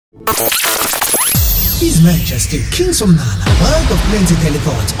His Majesty King Somnala, World of Plenty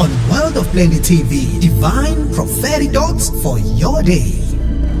Telethons on World of Plenty TV. Divine prophetic thoughts for your day.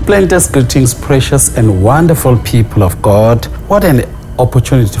 Plenteous greetings, precious and wonderful people of God. What an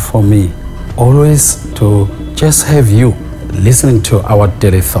opportunity for me always to just have you listening to our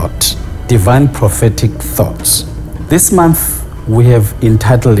daily thought, divine prophetic thoughts. This month we have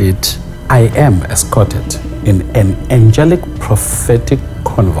entitled it, I Am Escorted in an Angelic Prophetic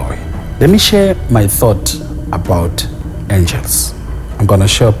Convoy. Let me share my thought about angels. I'm going to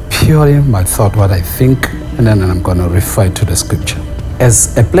share purely my thought, what I think, and then I'm going to refer to the scripture.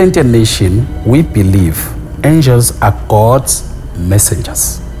 As a Plentian nation, we believe angels are God's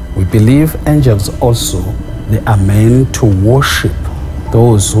messengers. We believe angels also, they are meant to worship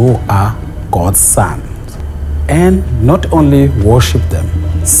those who are God's sons. And not only worship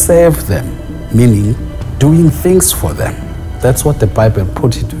them, serve them, meaning doing things for them. That's what the Bible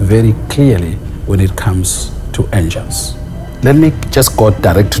put it very clearly when it comes to angels. Let me just go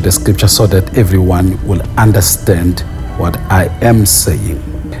direct to the scripture so that everyone will understand what I am saying.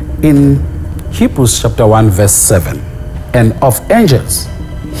 In Hebrews chapter 1 verse 7, and of angels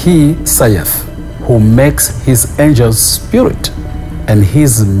he saith, who makes his angels spirit and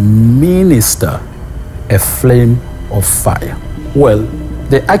his minister a flame of fire. Well,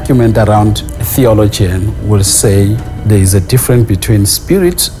 the argument around a theologian will say there is a difference between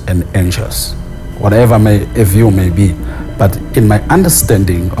spirits and angels, whatever a view may be. But in my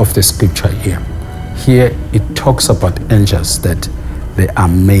understanding of the scripture here it talks about angels, that they are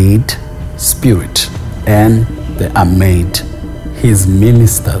made spirit and they are made his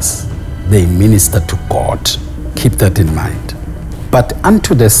ministers. They minister to God. Keep that in mind. But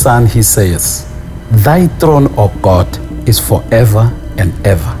unto the Son he says, thy throne, O God, is forever and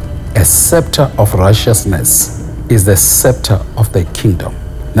ever. A scepter of righteousness is the scepter of thy kingdom.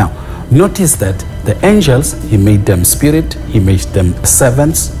 Now, notice that the angels, he made them spirit, he made them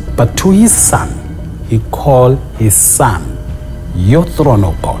servants, but to his Son, he called his Son, your throne,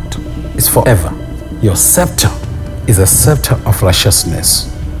 O God, is forever. Your scepter is a scepter of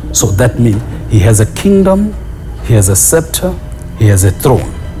righteousness. So that means he has a kingdom, he has a scepter, he has a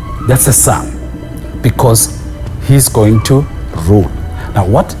throne. That's the Son, because he's going to rule. Now,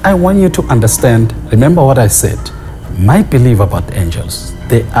 what I want you to understand, remember what I said. My belief about angels,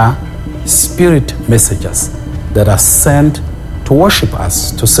 they are spirit messengers that are sent to worship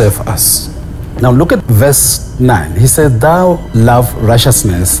us, to serve us. Now look at verse 9. He said, thou love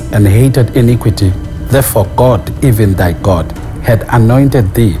righteousness and hated iniquity. Therefore God, even thy God, had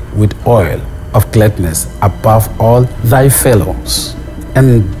anointed thee with oil of gladness above all thy fellows.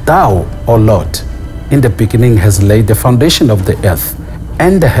 And thou, O Lord, in the beginning hast laid the foundation of the earth,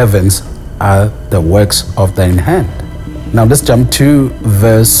 and the heavens are the works of thine hand. Now let's jump to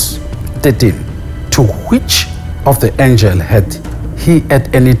verse 13. To which of the angel had he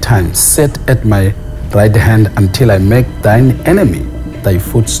at any time set at my right hand until I make thine enemy thy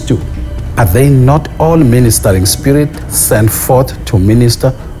footstool? Are they not all ministering spirits sent forth to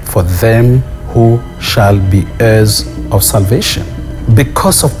minister for them who shall be heirs of salvation?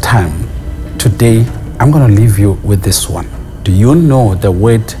 Because of time, today I'm going to leave you with this one. Do you know the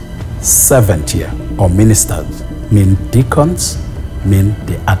word servant here, or ministers, mean deacons, mean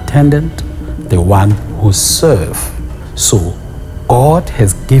the attendant, the one who serve? So God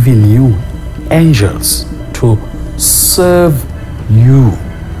has given you angels to serve you.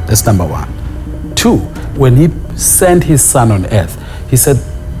 That's number one. Two, when he sent his Son on earth, he said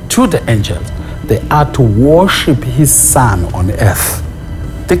to the angels, they are to worship his Son on earth.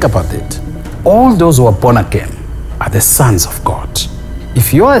 Think about it. All those who are born again are the sons of God.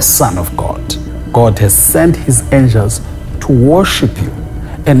 If you are a son of God, God has sent his angels to worship you.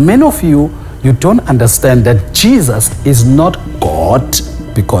 And many of you don't understand that Jesus is not God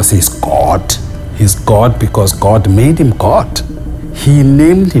because he's God. He's God because God made him God. He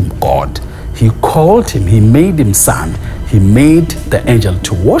named him God. He called him. He made him son. He made the angel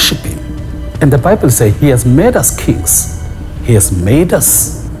to worship him. And the Bible says he has made us kings. He has made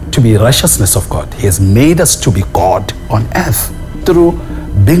us to be righteousness of God. He has made us to be God on earth. Through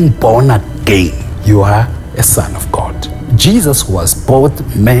being born again, you are a son of God. Jesus was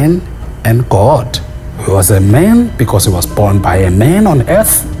both man and God. He was a man because he was born by a man on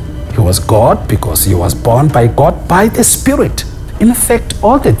earth. He was God because he was born by God by the Spirit. In fact,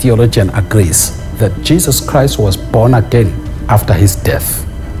 all the theologian agrees that Jesus Christ was born again after his death,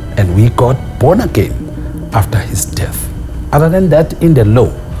 and we got born again after his death. Other than that, in the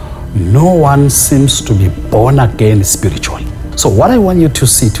law, no one seems to be born again spiritually. So what I want you to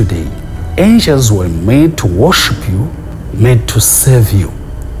see today, angels were made to worship you, made to serve you.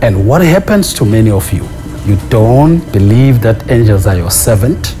 And what happens to many of you? You don't believe that angels are your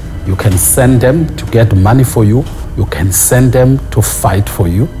servant. You can send them to get money for you. You can send them to fight for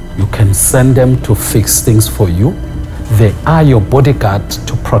you. You can send them to fix things for you. They are your bodyguard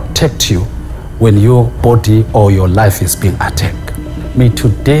to protect you when your body or your life is being attacked. May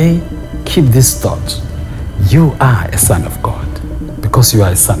today keep this thought. You are a son of God. Because you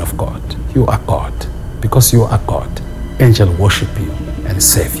are a son of God, you are God. Because you are God, angels worship you and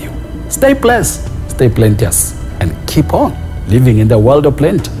save you. Stay blessed, stay plenteous, and keep on living in the world of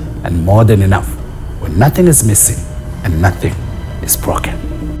plenty and more than enough, where nothing is missing and nothing is broken.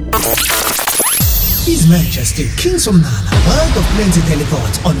 His Majesty King Somnala, World of Plenty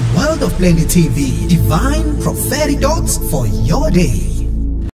Telethoughts on World of Plenty TV. Divine prophetic thoughts for your day.